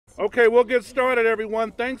Okay, we'll get started,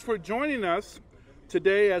 everyone. Thanks for joining us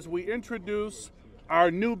today as we introduce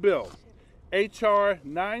our new bill, H.R.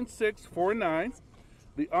 9649,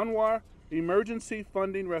 the UNRWA Emergency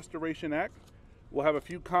Funding Restoration Act. We'll have a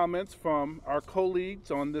few comments from our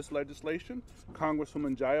colleagues on this legislation,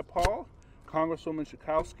 Congresswoman Jayapal, Congresswoman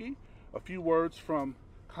Schakowsky, a few words from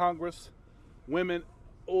Congresswomen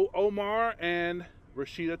Omar and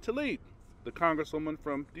Rashida Tlaib, the Congresswoman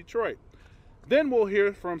from Detroit. Then we'll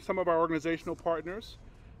hear from some of our organizational partners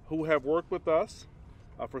who have worked with us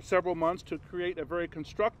for several months to create a very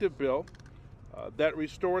constructive bill that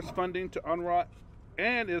restores funding to UNRWA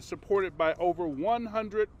and is supported by over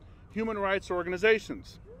 100 human rights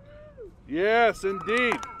organizations. Yes,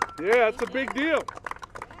 indeed. Yeah, that's a big deal.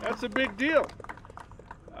 That's a big deal.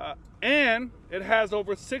 And it has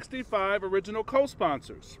over 65 original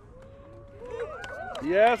co-sponsors.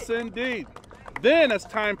 Yes, indeed. Then, as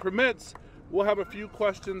time permits, we'll have a few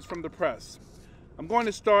questions from the press. I'm going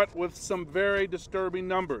to start with some very disturbing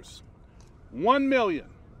numbers. 1 million.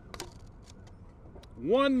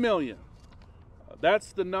 1 million.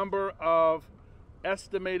 That's the number of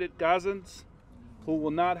estimated Gazans who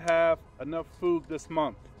will not have enough food this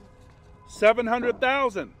month.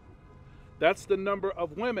 700,000. That's the number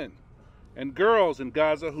of women and girls in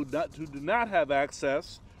Gaza who do not have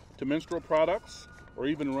access to menstrual products or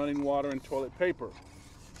even running water and toilet paper.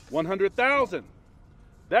 100,000.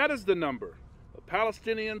 That is the number of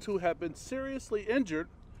Palestinians who have been seriously injured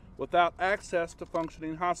without access to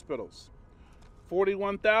functioning hospitals.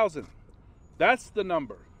 41,000. That's the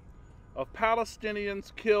number of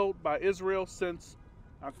Palestinians killed by Israel since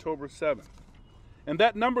October 7th. And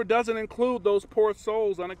that number doesn't include those poor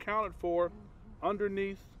souls unaccounted for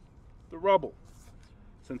underneath the rubble.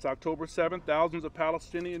 Since October 7th, thousands of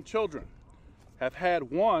Palestinian children have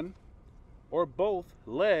had one or both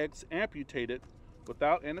legs amputated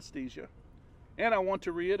without anesthesia, and I want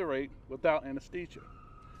to reiterate, without anesthesia.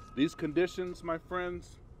 These conditions, my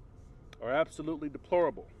friends, are absolutely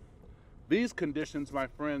deplorable. These conditions, my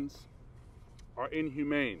friends, are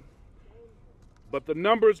inhumane. But the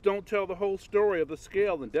numbers don't tell the whole story of the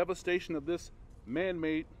scale and devastation of this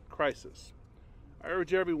man-made crisis. I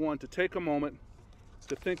urge everyone to take a moment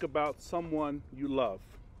to think about someone you love.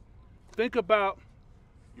 Think about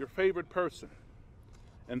your favorite person.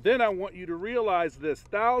 And then I want you to realize this.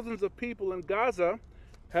 Thousands of people in Gaza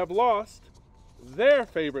have lost their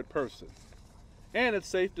favorite person. And it's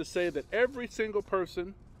safe to say that every single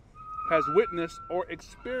person has witnessed or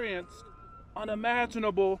experienced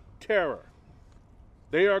unimaginable terror.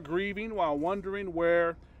 They are grieving while wondering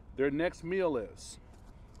where their next meal is.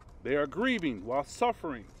 They are grieving while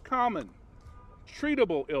suffering common,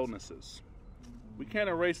 treatable illnesses. We can't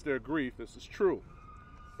erase their grief, this is true,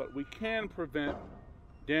 but we can prevent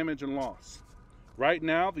damage and loss. Right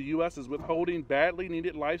now, the U.S. is withholding badly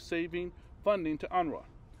needed life-saving funding to UNRWA.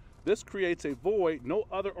 This creates a void no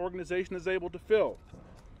other organization is able to fill.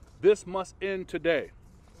 This must end today.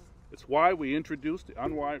 It's why we introduced the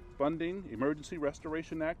UNRWA Funding Emergency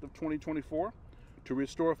Restoration Act of 2024 to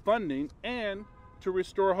restore funding and to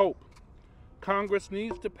restore hope. Congress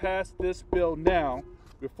needs to pass this bill now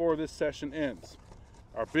before this session ends.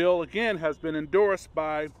 Our bill, again, has been endorsed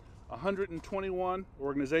by 121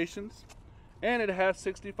 organizations, and it has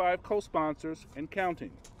 65 co-sponsors and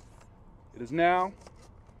counting. It is now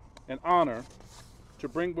an honor to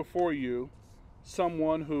bring before you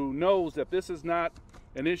someone who knows that this is not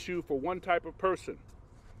an issue for one type of person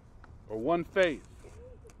or one faith.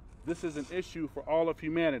 This is an issue for all of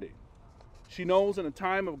humanity. She knows in a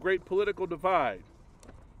time of great political divide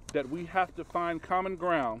that we have to find common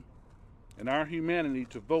ground in our humanity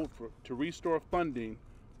to vote to restore funding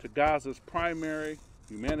to Gaza's primary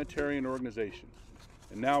humanitarian organization.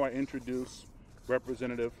 And now I introduce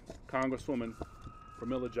Representative Congresswoman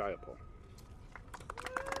Pramila Jayapal.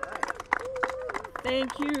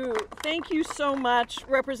 Thank you. Thank you so much,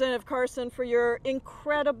 Representative Carson, for your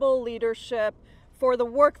incredible leadership, for the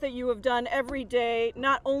work that you have done every day,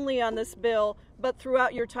 not only on this bill, but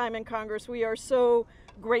throughout your time in Congress. We are so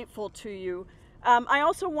grateful to you. I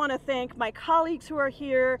also want to thank my colleagues who are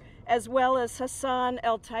here, as well as Hassan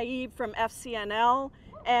El-Taib from FCNL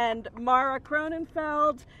and Mara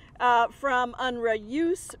Cronenfeld from UNRWA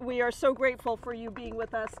Youth. We are so grateful for you being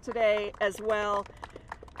with us today as well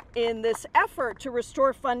in this effort to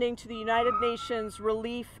restore funding to the United Nations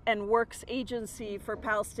Relief and Works Agency for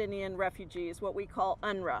Palestinian Refugees, what we call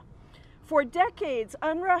UNRWA. For decades,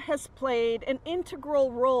 UNRWA has played an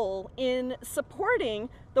integral role in supporting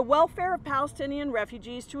the welfare of Palestinian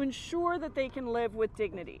refugees to ensure that they can live with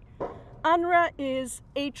dignity. UNRWA is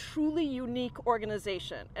a truly unique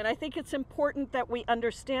organization, and I think it's important that we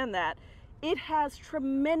understand that. It has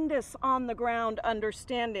tremendous on-the-ground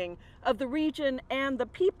understanding of the region and the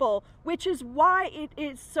people, which is why it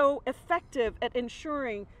is so effective at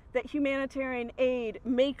ensuring that humanitarian aid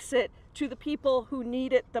makes it to the people who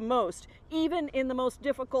need it the most, even in the most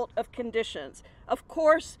difficult of conditions. Of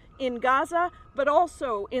course, in Gaza, but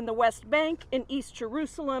also in the West Bank, in East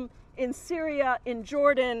Jerusalem, in Syria, in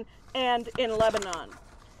Jordan, and in Lebanon.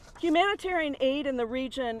 Humanitarian aid in the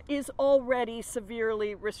region is already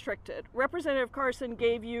severely restricted. Representative Carson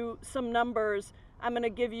gave you some numbers. I'm going to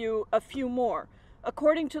give you a few more.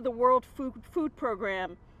 According to the World Food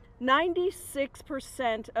Program,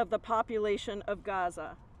 96% of the population of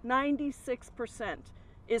Gaza, 96%,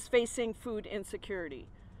 is facing food insecurity.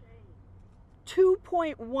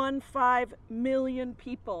 2.15 million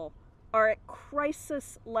people are at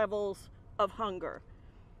crisis levels of hunger.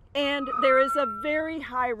 And there is a very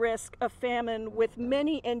high risk of famine, with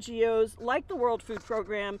many NGOs like the World Food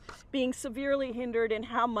Program being severely hindered in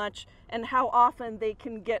how much and how often they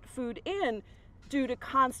can get food in due to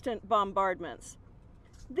constant bombardments.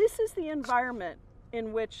 This is the environment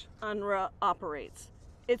in which UNRWA operates.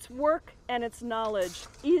 Its work and its knowledge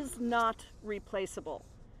is not replaceable.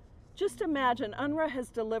 Just imagine, UNRWA has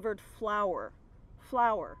delivered flour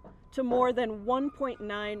to more than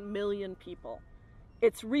 1.9 million people.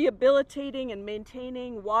 It's rehabilitating and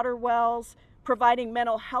maintaining water wells, providing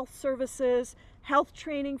mental health services, health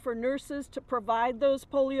training for nurses to provide those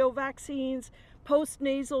polio vaccines,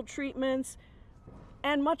 post-nasal treatments,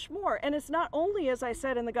 and much more. And it's not only, as I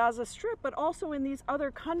said, in the Gaza Strip, but also in these other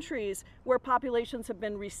countries where populations have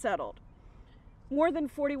been resettled. More than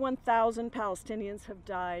 41,000 Palestinians have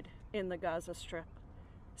died in the Gaza Strip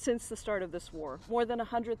since the start of this war. More than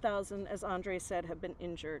 100,000, as Andre said, have been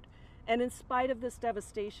injured. And in spite of this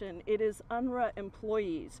devastation, it is UNRWA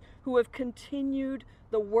employees who have continued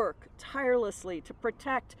the work tirelessly to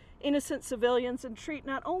protect innocent civilians and treat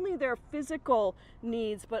not only their physical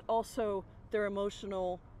needs, but also their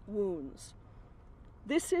emotional wounds.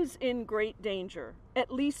 This is in great danger.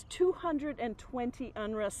 At least 220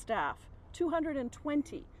 UNRWA staff,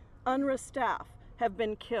 220 UNRWA staff have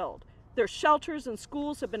been killed. Their shelters and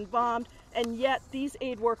schools have been bombed, and yet these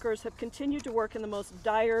aid workers have continued to work in the most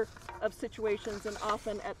dire of situations and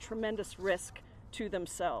often at tremendous risk to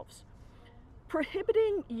themselves.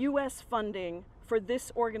 Prohibiting U.S. funding for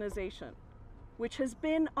this organization, which has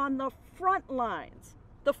been on the front lines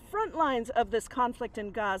of this conflict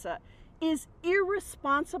in Gaza, is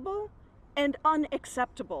irresponsible and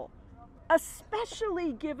unacceptable,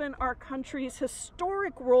 especially given our country's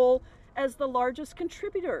historic role as the largest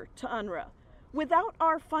contributor to UNRWA. Without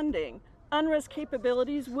our funding, UNRWA's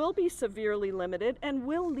capabilities will be severely limited and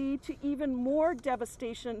will lead to even more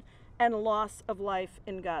devastation and loss of life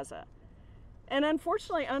in Gaza. And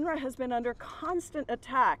unfortunately, UNRWA has been under constant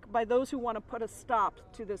attack by those who want to put a stop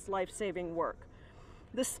to this life-saving work.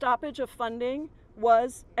 The stoppage of funding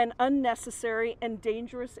was an unnecessary and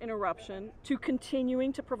dangerous interruption to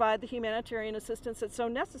continuing to provide the humanitarian assistance that's so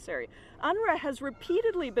necessary. UNRWA has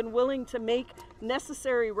repeatedly been willing to make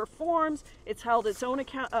necessary reforms. It's held its own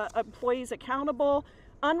employees accountable.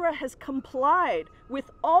 UNRWA has complied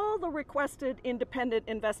with all the requested independent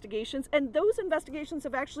investigations, and those investigations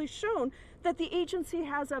have actually shown that the agency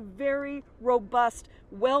has a very robust,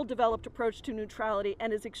 well-developed approach to neutrality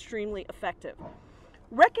and is extremely effective.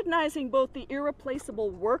 Recognizing both the irreplaceable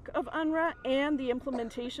work of UNRWA and the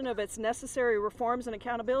implementation of its necessary reforms and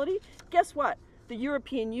accountability, guess what? The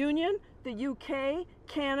European Union, the UK,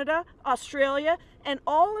 Canada, Australia, and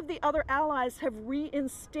all of the other allies have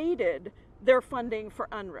reinstated their funding for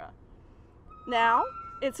UNRWA. Now,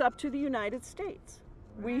 it's up to the United States.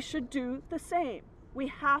 We should do the same. We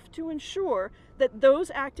have to ensure that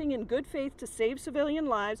those acting in good faith to save civilian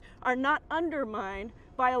lives are not undermined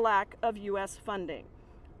by a lack of U.S. funding.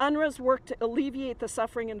 UNRWA's work to alleviate the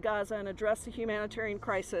suffering in Gaza and address the humanitarian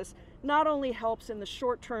crisis not only helps in the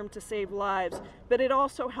short term to save lives, but it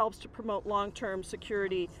also helps to promote long-term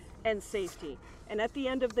security and safety. And at the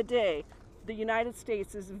end of the day, the United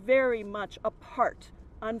States is very much a part,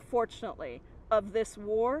 unfortunately, of this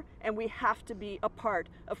war, and we have to be a part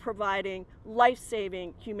of providing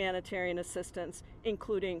life-saving humanitarian assistance,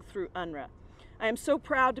 including through UNRWA. I am so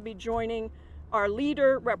proud to be joining our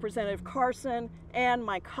leader, Representative Carson, and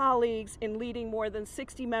my colleagues in leading more than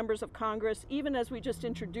 60 members of Congress, even as we just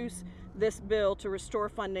introduced this bill to restore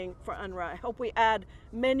funding for UNRWA. I hope we add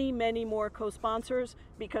many, many more co-sponsors,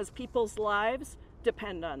 because people's lives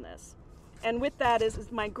depend on this. And with that, it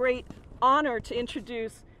is my great honor to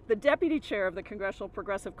introduce the deputy chair of the Congressional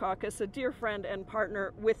Progressive Caucus, a dear friend and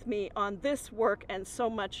partner with me on this work and so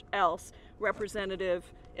much else, Representative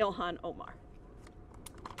Ilhan Omar.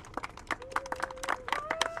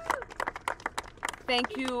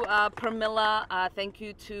 Thank you, Pramila. Thank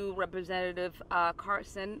you to Representative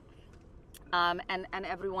Carson and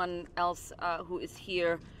everyone else who is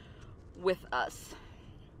here with us.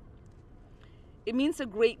 It means a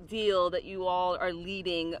great deal that you all are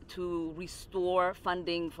leading to restore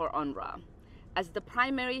funding for UNRWA. As the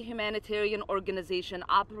primary humanitarian organization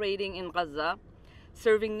operating in Gaza,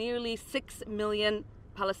 serving nearly 6 million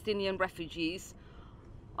Palestinian refugees,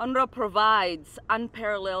 UNRWA provides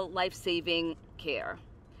unparalleled life-saving care.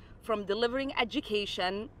 From delivering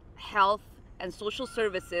education, health, and social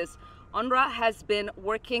services, UNRWA has been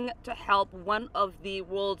working to help one of the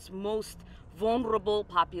world's most vulnerable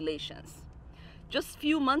populations. Just a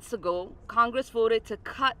few months ago, Congress voted to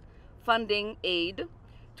cut funding aid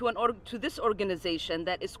to this organization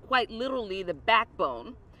that is quite literally the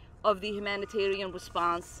backbone of the humanitarian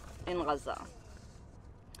response in Gaza.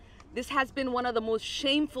 This has been one of the most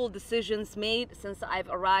shameful decisions made since I've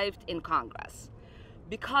arrived in Congress.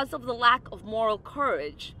 Because of the lack of moral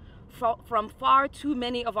courage from far too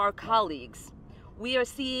many of our colleagues, we are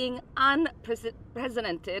seeing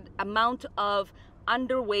unprecedented amount of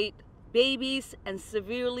underweight babies and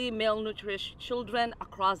severely malnourished children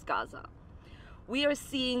across Gaza. We are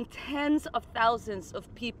seeing tens of thousands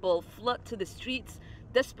of people flood to the streets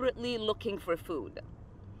desperately looking for food.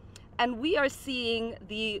 And we are seeing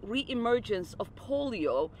the reemergence of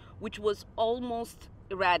polio, which was almost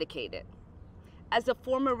eradicated. As a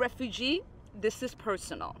former refugee, this is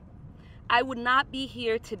personal. I would not be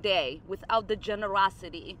here today without the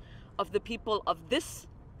generosity of the people of this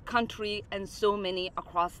country and so many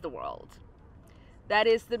across the world. That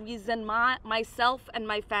is the reason myself and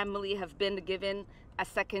my family have been given a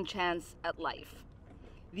second chance at life.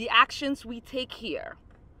 The actions we take here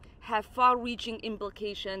have far-reaching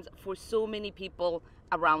implications for so many people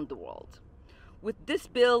around the world. With this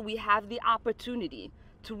bill, we have the opportunity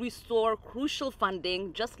to restore crucial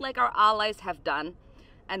funding, just like our allies have done,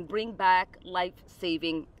 and bring back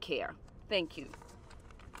life-saving care. Thank you.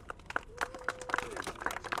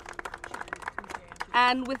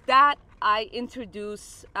 And with that, I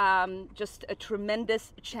introduce just a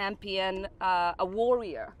tremendous champion, a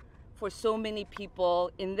warrior for so many people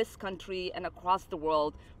in this country and across the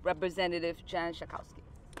world, Representative Jan Schakowsky.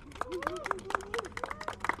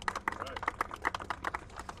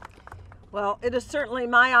 Well, it is certainly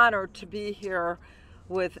my honor to be here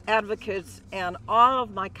with advocates and all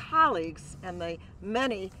of my colleagues and the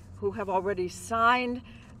many who have already signed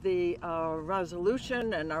the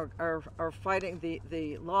resolution and are fighting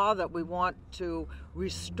the law that we want to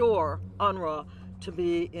restore UNRWA to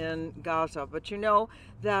be in Gaza. But you know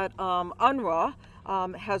that UNRWA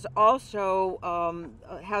has also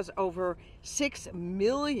has over 6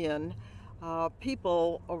 million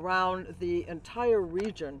people around the entire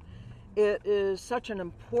region. It is such an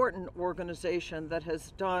important organization that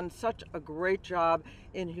has done such a great job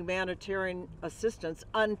in humanitarian assistance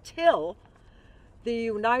until the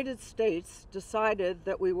United States decided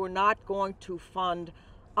that we were not going to fund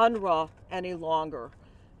UNRWA any longer,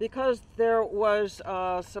 because there were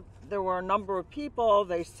a number of people,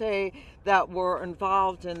 they say, that were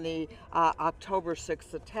involved in the October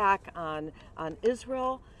 6th attack on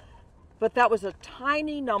Israel, but that was a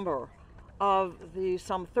tiny number of the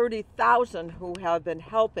some 30,000 who have been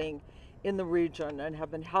helping in the region and have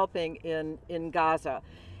been helping in Gaza.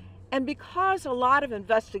 And because a lot of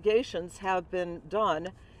investigations have been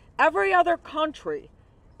done, every other country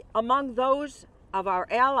among those of our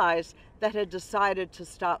allies that had decided to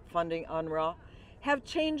stop funding UNRWA have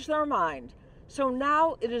changed their mind. So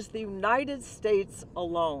now it is the United States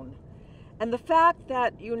alone. And the fact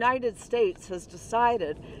that the United States has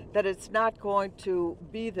decided that it's not going to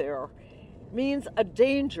be there means a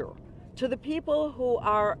danger to the people who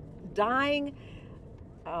are dying,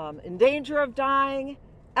 in danger of dying,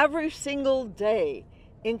 every single day,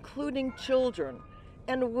 including children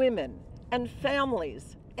and women and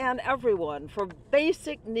families and everyone for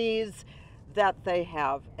basic needs that they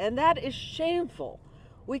have. And that is shameful.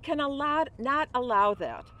 We can not allow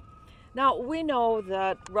that. Now, we know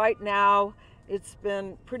that right now it's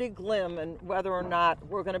been pretty glim in whether or not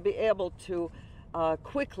we're going to be able to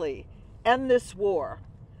quickly end this war.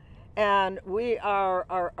 And we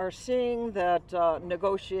are seeing that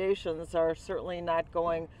negotiations are certainly not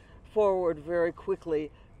going forward very quickly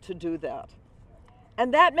to do that.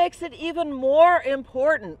 And that makes it even more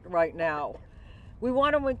important right now. We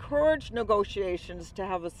want to encourage negotiations to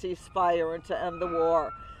have a ceasefire and to end the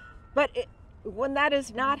war. But when that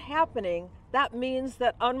is not happening, that means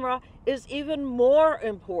that UNRWA is even more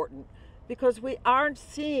important, because we aren't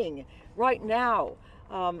seeing right now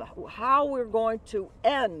how we're going to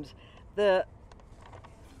end the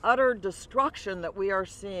utter destruction that we are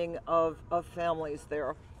seeing of families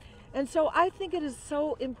there. And so I think it is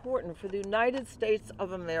so important for the United States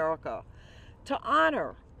of America to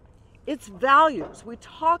honor its values. We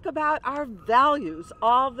talk about our values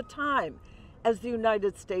all the time as the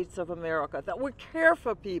United States of America, that we care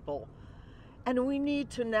for people. And we need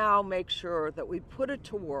to now make sure that we put it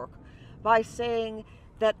to work by saying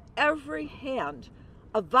that every hand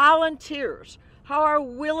of volunteers who are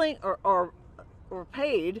willing or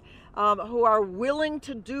paid, who are willing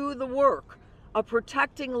to do the work of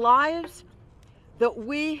protecting lives, that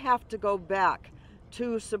we have to go back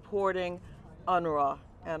to supporting UNRWA.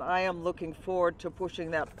 And I am looking forward to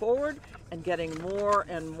pushing that forward and getting more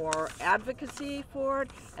and more advocacy for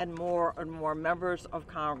it and more members of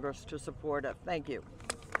Congress to support it. Thank you.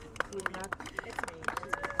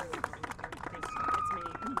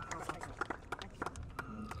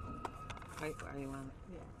 Are you on?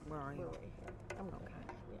 Yeah. Where are you? I'm okay.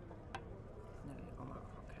 Yeah.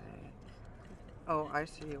 Okay. Oh, I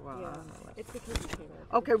see you. It's because you came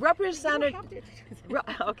in. Okay,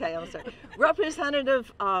 okay, I'm sorry.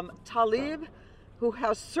 Representative Talib, who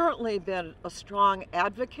has certainly been a strong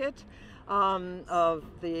advocate of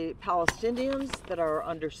the Palestinians that are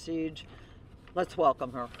under siege. Let's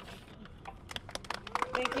welcome her.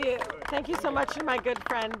 Thank you. Thank you so much to my good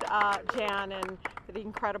friend Jan, and for the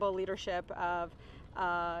incredible leadership of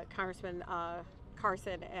Congressman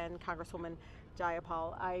Carson and Congresswoman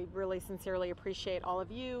Jayapal. I really sincerely appreciate all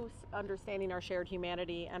of you understanding our shared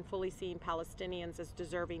humanity and fully seeing Palestinians as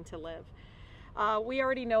deserving to live. We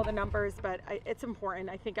already know the numbers, but it's important.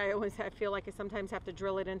 I think I feel like I sometimes have to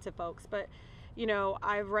drill it into folks. But you know,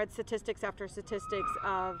 I've read statistics after statistics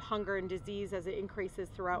of hunger and disease as it increases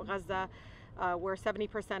throughout Gaza, where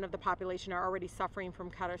 70% of the population are already suffering from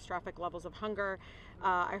catastrophic levels of hunger.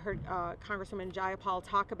 I heard Congresswoman Jayapal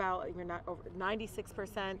talk about over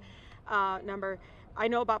 96% number. I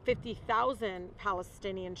know about 50,000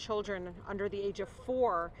 Palestinian children under the age of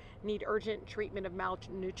 4 need urgent treatment of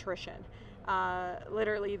malnutrition.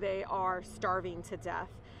 Literally, they are starving to death.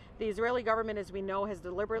 The Israeli government, as we know, has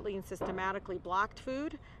deliberately and systematically blocked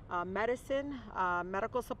food, medicine,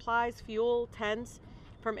 medical supplies, fuel, tents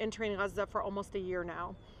from entering Gaza for almost a year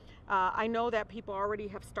now. I know that people already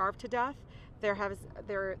have starved to death. They've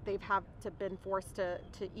been forced to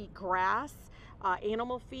eat grass,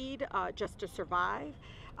 animal feed, just to survive.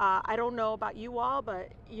 I don't know about you all, but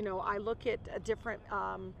you know, I look at different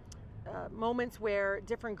moments where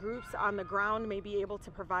different groups on the ground may be able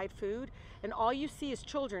to provide food, and all you see is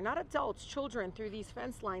children, not adults, children through these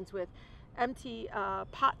fence lines with empty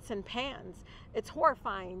pots and pans. It's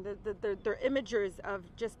horrifying, the images of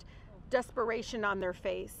just desperation on their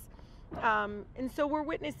face. And so we're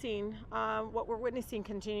witnessing, what we're witnessing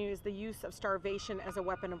continues the use of starvation as a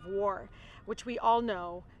weapon of war, which we all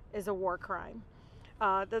know is a war crime.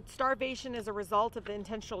 The starvation is a result of the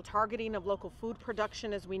intentional targeting of local food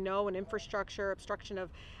production, as we know, and infrastructure, obstruction of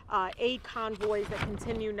aid convoys that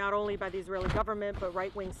continue not only by the Israeli government, but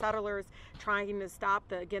right-wing settlers trying to stop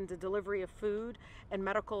the delivery of food and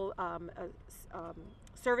medical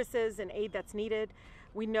services and aid that's needed.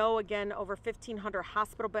 We know, again, over 1,500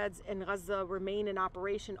 hospital beds in Gaza remain in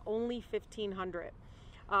operation, only 1,500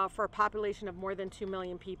 for a population of more than 2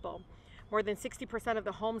 million people. More than 60% of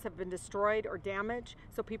the homes have been destroyed or damaged,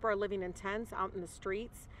 so people are living in tents out in the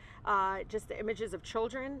streets. Just the images of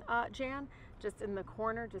children, Jan, just in the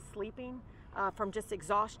corner, just sleeping from just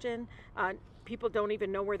exhaustion. People don't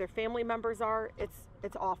even know where their family members are.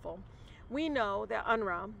 It's awful. We know that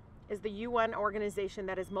UNRWA is the UN organization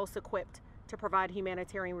that is most equipped to provide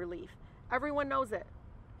humanitarian relief. Everyone knows it.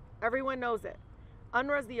 Everyone knows it.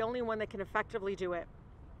 UNRWA is the only one that can effectively do it.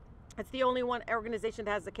 It's the only one organization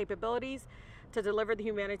that has the capabilities to deliver the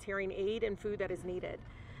humanitarian aid and food that is needed.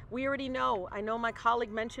 We already know, I know my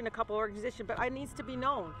colleague mentioned a couple organizations, but it needs to be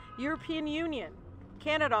known. European Union,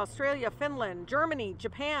 Canada, Australia, Finland, Germany,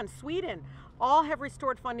 Japan, Sweden, all have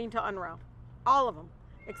restored funding to UNRWA. All of them,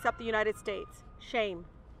 except the United States. Shame.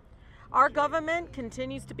 Our government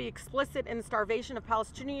continues to be explicit in the starvation of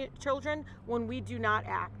Palestinian children when we do not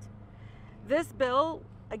act. This bill,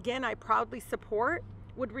 again, I proudly support,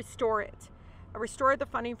 would restore it, restore the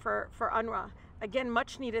funding for UNRWA. Again,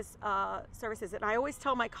 much needed services. And I always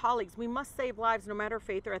tell my colleagues, we must save lives no matter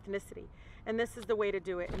faith or ethnicity. And this is the way to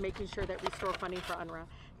do it, and making sure that we restore funding for UNRWA.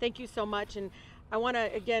 Thank you so much. And I want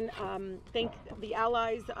to, again, thank the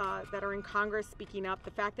allies that are in Congress speaking up.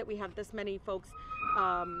 The fact that we have this many folks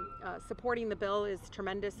supporting the bill is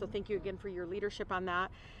tremendous. So thank you again for your leadership on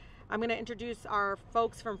that. I'm going to introduce our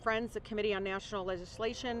folks from Friends, the Committee on National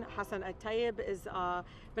Legislation. Hassan Al-Tayyib has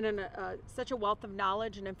been in such a wealth of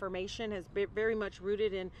knowledge and information, has been very much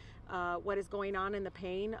rooted in what is going on in the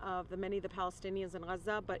pain of many of the Palestinians in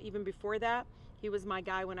Gaza. But even before that, he was my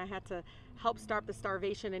guy when I had to help stop the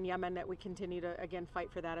starvation in Yemen, that we continue to, again, fight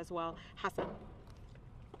for that as well. Hassan.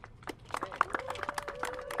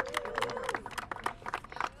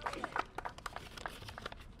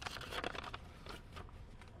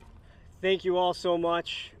 Thank you all so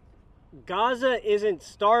much. Gaza isn't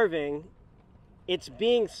starving, it's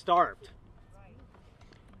being starved.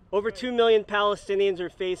 Over 2 million Palestinians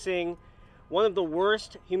are facing one of the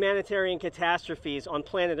worst humanitarian catastrophes on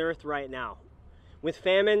planet Earth right now, with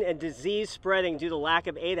famine and disease spreading due to lack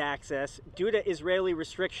of aid access due to Israeli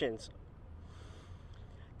restrictions.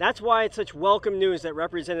 That's why it's such welcome news that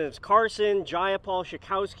Representatives Carson, Jayapal,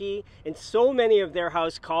 Schakowsky, and so many of their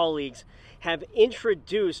House colleagues have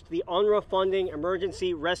introduced the UNRWA Funding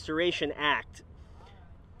Emergency Restoration Act.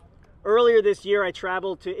 Earlier this year, I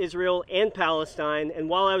traveled to Israel and Palestine, and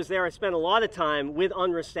while I was there, I spent a lot of time with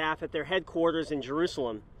UNRWA staff at their headquarters in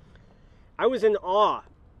Jerusalem. I was in awe,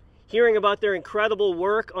 hearing about their incredible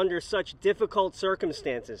work under such difficult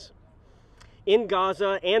circumstances. In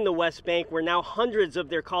Gaza and the West Bank, where now hundreds of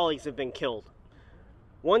their colleagues have been killed.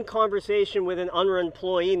 One conversation with an UNRWA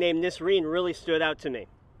employee named Nisreen really stood out to me.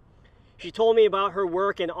 She told me about her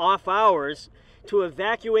work in off hours to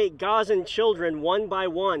evacuate Gazan children one by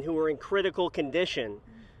one who were in critical condition.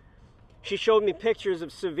 She showed me pictures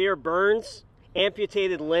of severe burns,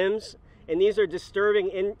 amputated limbs, and these are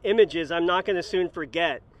disturbing images I'm not going to soon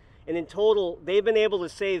forget. And in total, they've been able to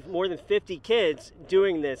save more than 50 kids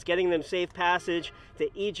doing this, getting them safe passage to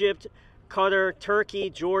Egypt, Qatar,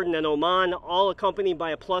 Turkey, Jordan, and Oman, all accompanied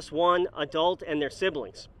by a +1 adult and their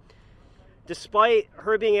siblings. Despite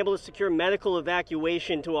her being able to secure medical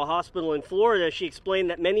evacuation to a hospital in Florida, she explained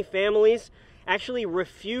that many families actually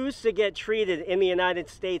refuse to get treated in the United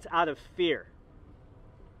States out of fear.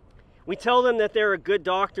 We tell them that there are good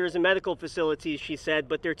doctors and medical facilities, she said,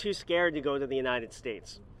 but they're too scared to go to the United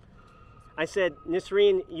States. I said,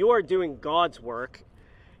 Nisreen, you are doing God's work.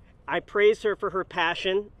 I praised her for her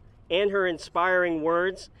passion and her inspiring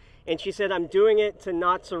words, and she said, I'm doing it to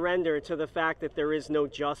not surrender to the fact that there is no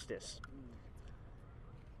justice.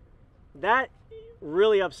 That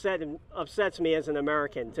really upsets me as an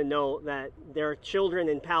American to know that there are children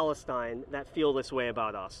in Palestine that feel this way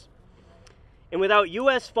about us. And without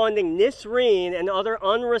U.S. funding, Nisreen and other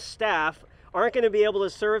UNRWA staff aren't going to be able to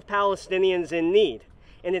serve Palestinians in need.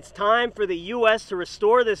 And it's time for the U.S. to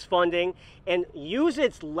restore this funding and use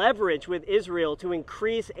its leverage with Israel to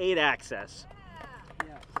increase aid access.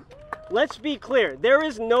 Let's be clear, there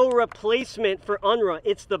is no replacement for UNRWA.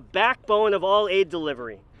 It's the backbone of all aid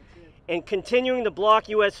delivery. And continuing to block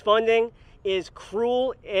U.S. funding is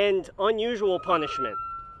cruel and unusual punishment.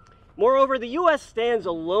 Moreover, the U.S. stands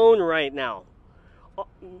alone right now.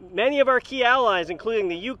 Many of our key allies, including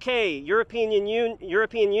the UK, European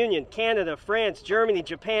Union, Canada, France, Germany,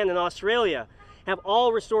 Japan, and Australia, have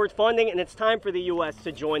all restored funding, and it's time for the U.S.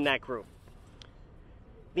 to join that group.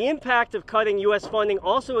 The impact of cutting U.S. funding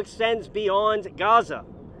also extends beyond Gaza.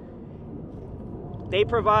 They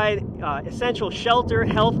provide essential shelter,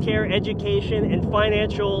 healthcare, education, and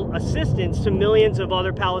financial assistance to millions of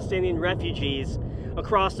other Palestinian refugees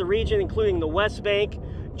across the region, including the West Bank,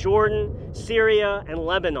 Jordan, Syria, and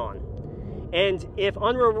Lebanon. And if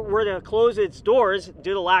UNRWA were to close its doors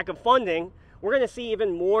due to lack of funding, we're going to see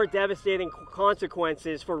even more devastating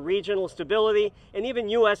consequences for regional stability and even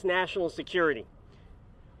U.S. national security.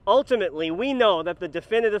 Ultimately, we know that the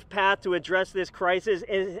definitive path to address this crisis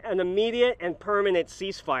is an immediate and permanent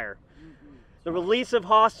ceasefire, the release of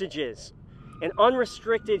hostages, and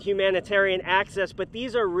unrestricted humanitarian access, but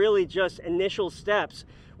these are really just initial steps.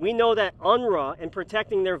 We know that UNRWA and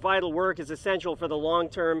protecting their vital work is essential for the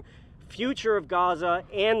long-term future of Gaza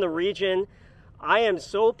and the region. I am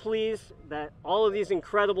so pleased that all of these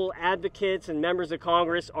incredible advocates and members of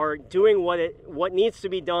Congress are doing what needs to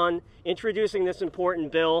be done, introducing this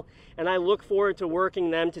important bill, and I look forward to working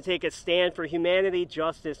them to take a stand for humanity,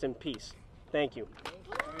 justice, and peace. Thank you.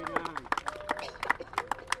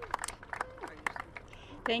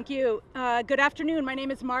 Thank you. Good afternoon. My name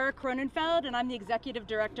is Mara Cronenfeld, and I'm the Executive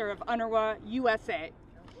Director of UNRWA USA.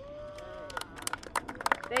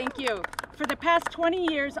 Thank you. For the past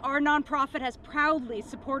 20 years, our nonprofit has proudly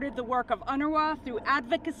supported the work of UNRWA through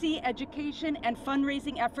advocacy, education, and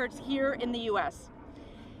fundraising efforts here in the U.S.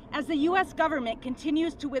 As the U.S. government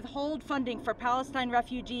continues to withhold funding for Palestine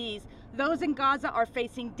refugees, those in Gaza are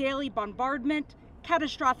facing daily bombardment,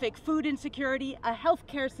 catastrophic food insecurity, a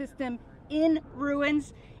healthcare system in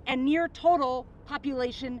ruins, and near total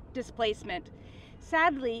population displacement.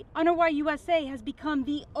 Sadly, UNRWA USA has become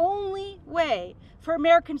the only way for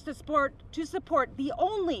Americans to support the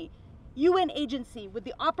only UN agency with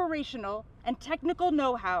the operational and technical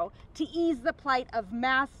know-how to ease the plight of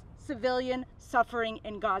mass civilian suffering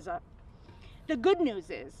in Gaza. The good news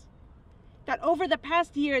is that over the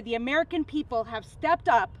past year, the American people have stepped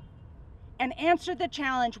up and answered the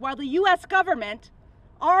challenge, while the US government,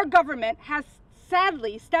 our government, has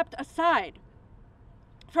sadly stepped aside.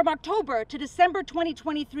 From October to December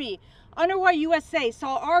 2023, UNRWA USA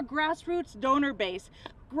saw our grassroots donor base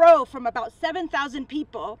grow from about 7,000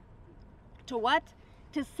 people to what?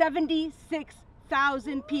 To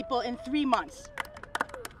 76,000 people in 3 months.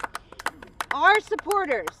 Our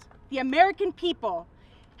supporters, the American people,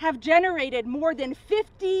 have generated more than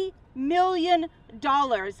 $50 million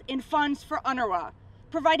in funds for UNRWA,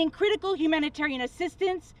 providing critical humanitarian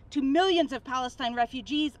assistance to millions of Palestine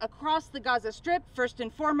refugees across the Gaza Strip, first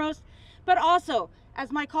and foremost, but also,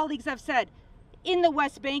 as my colleagues have said, in the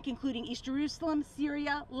West Bank, including East Jerusalem,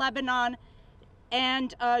 Syria, Lebanon,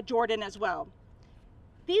 and Jordan as well.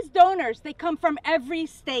 These donors, they come from every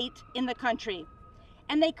state in the country,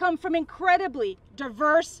 and they come from incredibly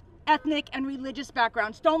diverse ethnic and religious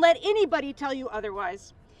backgrounds. Don't let anybody tell you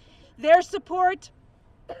otherwise. Their support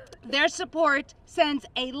sends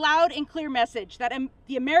a loud and clear message that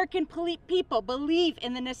the American people believe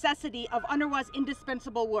in the necessity of UNRWA's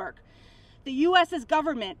indispensable work. The U.S.'s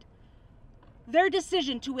government, their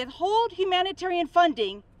decision to withhold humanitarian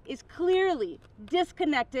funding is clearly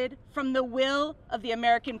disconnected from the will of the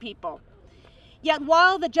American people. Yet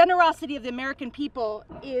while the generosity of the American people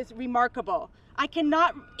is remarkable,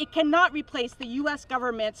 it cannot replace the U.S.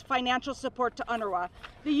 government's financial support to UNRWA.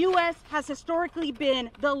 The U.S. has historically been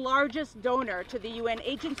the largest donor to the UN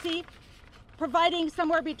agency, providing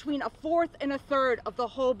somewhere between a fourth and a third of the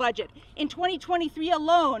whole budget. In 2023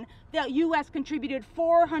 alone, the U.S. contributed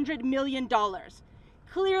 $400 million.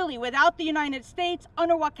 Clearly, without the United States,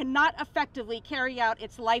 UNRWA cannot effectively carry out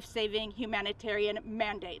its life-saving humanitarian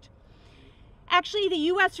mandate. Actually, the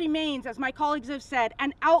U.S. remains, as my colleagues have said,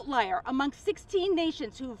 an outlier among 16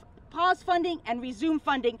 nations who've paused funding and resumed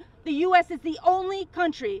funding. The U.S. is the only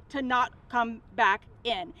country to not come back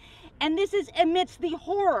in. And this is amidst the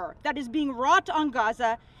horror that is being wrought on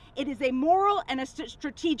Gaza. It is a moral and a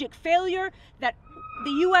strategic failure that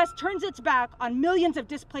the U.S. turns its back on millions of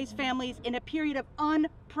displaced families in a period of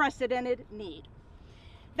unprecedented need.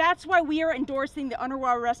 That's why we are endorsing the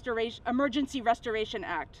UNRWA Emergency Restoration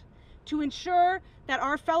Act, to ensure that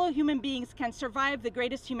our fellow human beings can survive the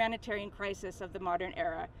greatest humanitarian crisis of the modern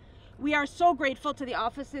era. We are so grateful to the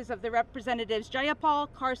offices of the Representatives Jayapal,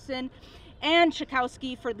 Carson, and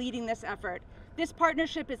Schakowsky for leading this effort. This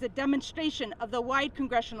partnership is a demonstration of the wide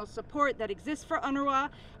congressional support that exists for UNRWA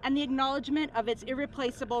and the acknowledgement of its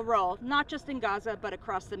irreplaceable role, not just in Gaza, but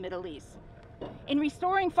across the Middle East. In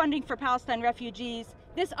restoring funding for Palestine refugees,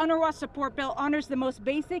 this UNRWA support bill honors the most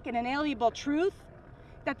basic and inalienable truth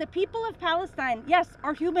that the people of Palestine, yes,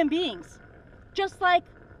 are human beings, just like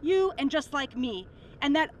you and just like me,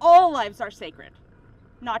 and that all lives are sacred,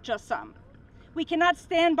 not just some. We cannot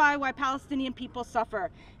stand by while Palestinian people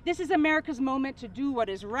suffer. This is America's moment to do what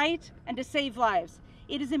is right and to save lives.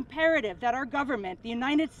 It is imperative that our government, the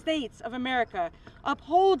United States of America,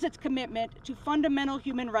 upholds its commitment to fundamental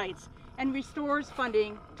human rights and restores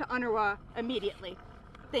funding to UNRWA immediately.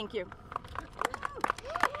 Thank you.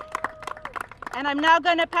 And I'm now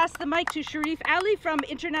going to pass the mic to Sharif Ali from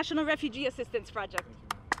International Refugee Assistance Project.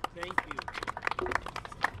 Thank you.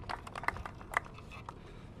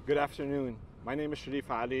 Good afternoon. My name is Sharif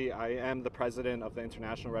Ali. I am the president of the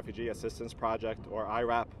International Refugee Assistance Project, or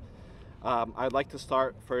IRAP. I'd like to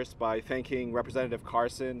start first by thanking Representative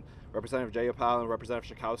Carson, Representative Jayapal, and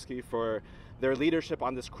Representative Schakowsky for their leadership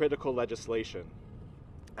on this critical legislation.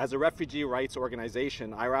 As a refugee rights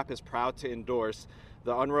organization, IRAP is proud to endorse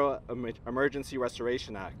the UNRWA Emergency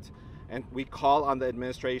Restoration Act, and we call on the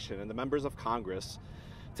administration and the members of Congress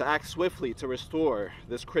to act swiftly to restore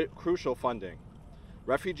this crucial funding.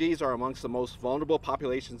 Refugees are amongst the most vulnerable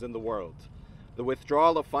populations in the world. The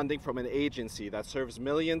withdrawal of funding from an agency that serves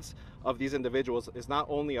millions of these individuals is not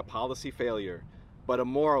only a policy failure, but a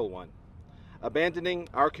moral one. Abandoning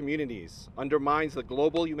our communities undermines the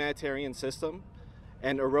global humanitarian system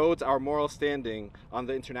and erodes our moral standing on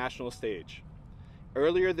the international stage.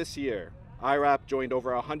 Earlier this year, IRAP joined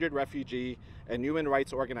over 100 refugee and human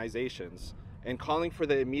rights organizations in calling for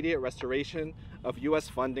the immediate restoration of U.S.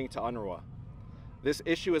 funding to UNRWA. This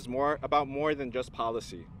issue is about more than just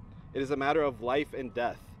policy. It is a matter of life and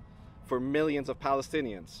death for millions of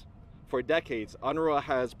Palestinians. For decades, UNRWA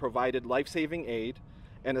has provided life-saving aid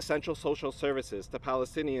and essential social services to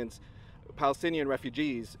Palestinian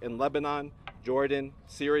refugees in Lebanon, Jordan,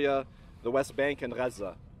 Syria, the West Bank, and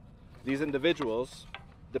Gaza. These individuals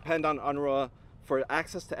depend on UNRWA for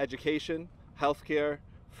access to education, healthcare,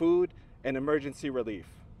 food, and emergency relief.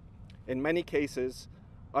 In many cases,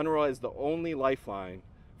 UNRWA is the only lifeline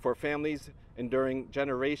for families enduring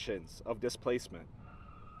generations of displacement.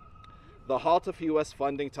 The halt of U.S.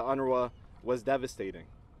 funding to UNRWA was devastating.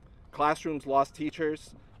 Classrooms lost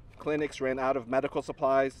teachers, clinics ran out of medical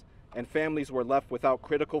supplies, and families were left without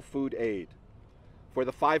critical food aid. For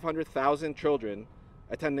the 500,000 children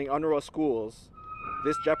attending UNRWA schools,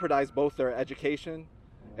 this jeopardized both their education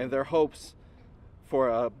and their hopes for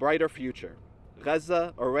a brighter future.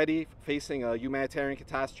 Gaza, already facing a humanitarian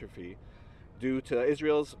catastrophe due to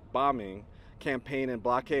Israel's bombing campaign and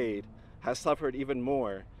blockade, has suffered even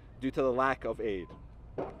more due to the lack of aid.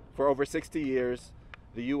 For over 60 years,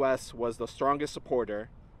 the U.S. was the strongest supporter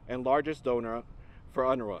and largest donor for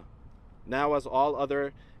UNRWA. Now, as all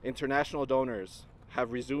other international donors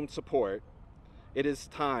have resumed support, it is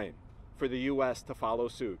time for the U.S. to follow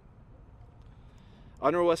suit.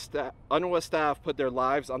 UNRWA staff put their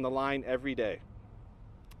lives on the line every day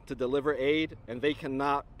to deliver aid, and they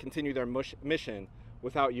cannot continue their mission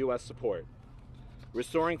without U.S. support.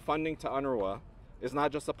 Restoring funding to UNRWA is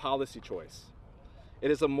not just a policy choice.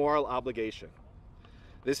 It is a moral obligation.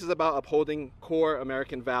 This is about upholding core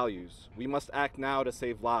American values. We must act now to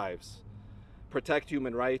save lives, protect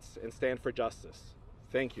human rights, and stand for justice.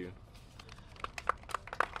 Thank you.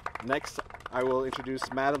 Next, I will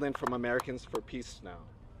introduce Madeline from Americans for Peace Now.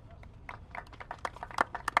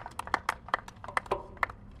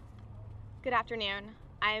 Good afternoon.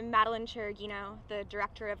 I'm Madeline Cherugino, the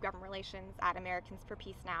Director of Government Relations at Americans for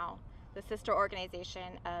Peace Now, the sister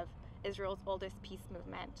organization of Israel's oldest peace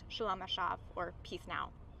movement, Shalom Ashav, or Peace Now.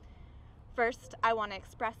 First, I want to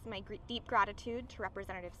express my deep gratitude to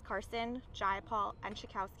Representatives Carson, Jayapal, and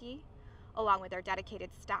Schakowsky, along with their dedicated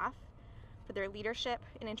staff, for their leadership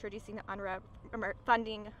in introducing the UNRWA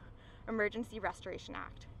Funding Emergency Restoration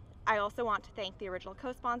Act. I also want to thank the original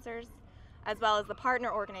co-sponsors, as well as the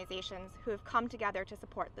partner organizations who have come together to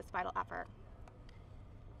support this vital effort.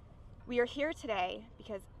 We are here today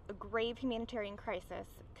because a grave humanitarian crisis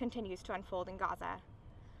continues to unfold in Gaza.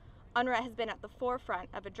 UNRWA has been at the forefront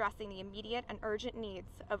of addressing the immediate and urgent needs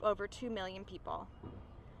of over 2 million people.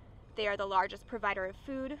 They are the largest provider of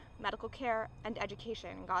food, medical care, and education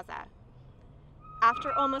in Gaza.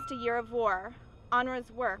 After almost a year of war,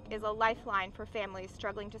 UNRWA's work is a lifeline for families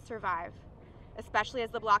struggling to survive, especially as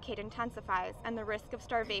the blockade intensifies and the risk of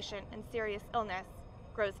starvation and serious illness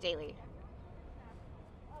grows daily.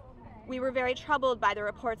 We were very troubled by the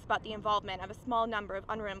reports about the involvement of a small number of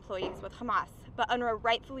UNRWA employees with Hamas, but UNRWA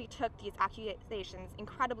rightfully took these accusations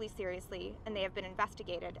incredibly seriously, and they have been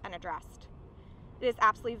investigated and addressed. It is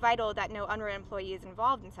absolutely vital that no UNRWA employee is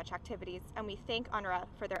involved in such activities, and we thank UNRWA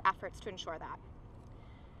for their efforts to ensure that.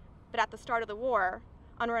 But at the start of the war,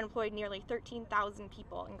 UNRWA employed nearly 13,000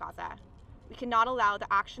 people in Gaza. We cannot allow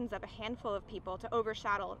the actions of a handful of people to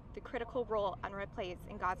overshadow the critical role UNRWA plays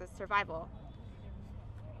in Gaza's survival.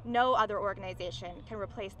 No other organization can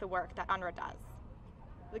replace the work that UNRWA does.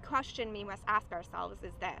 The question we must ask ourselves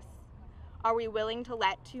is this: are we willing to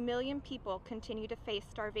let 2 million people continue to face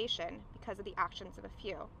starvation because of the actions of a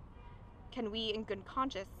few? Can we, in good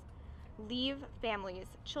conscience, leave families,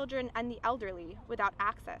 children, and the elderly without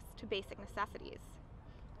access to basic necessities?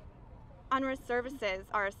 UNRWA's services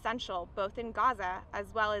are essential both in Gaza as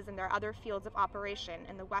well as in their other fields of operation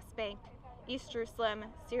in the West Bank, East Jerusalem,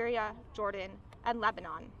 Syria, Jordan, and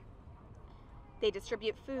Lebanon. They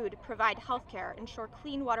distribute food, provide healthcare, ensure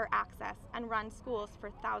clean water access, and run schools for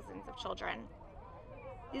thousands of children.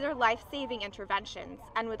 These are life-saving interventions,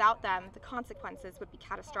 and without them, the consequences would be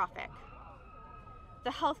catastrophic. The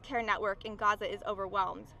healthcare network in Gaza is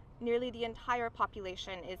overwhelmed. Nearly the entire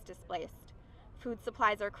population is displaced. Food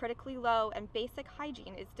supplies are critically low, and basic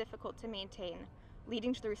hygiene is difficult to maintain,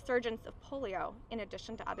 leading to the resurgence of polio in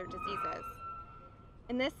addition to other diseases.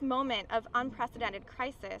 In this moment of unprecedented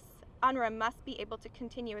crisis, UNRWA must be able to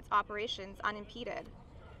continue its operations unimpeded.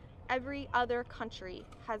 Every other country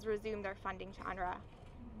has resumed their funding to UNRWA.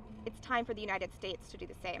 It's time for the United States to do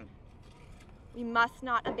the same. We must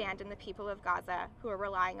not abandon the people of Gaza who are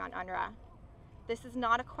relying on UNRWA. This is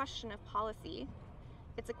not a question of policy,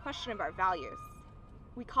 it's a question of our values.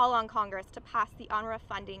 We call on Congress to pass the UNRWA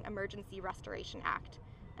Funding Emergency Restoration Act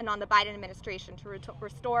and on the Biden administration to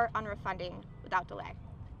restore UNRWA funding without delay.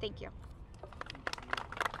 Thank you.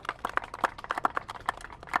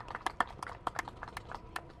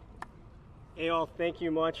 Eyal, thank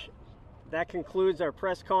you much. That concludes our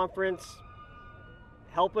press conference.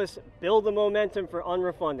 Help us build the momentum for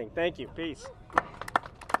UNRWA funding. Thank you. Peace.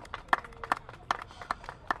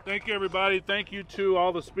 Thank you, everybody. Thank you to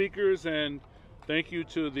all the speakers, and thank you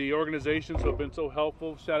to the organizations who have been so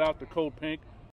helpful. Shout out to Code Pink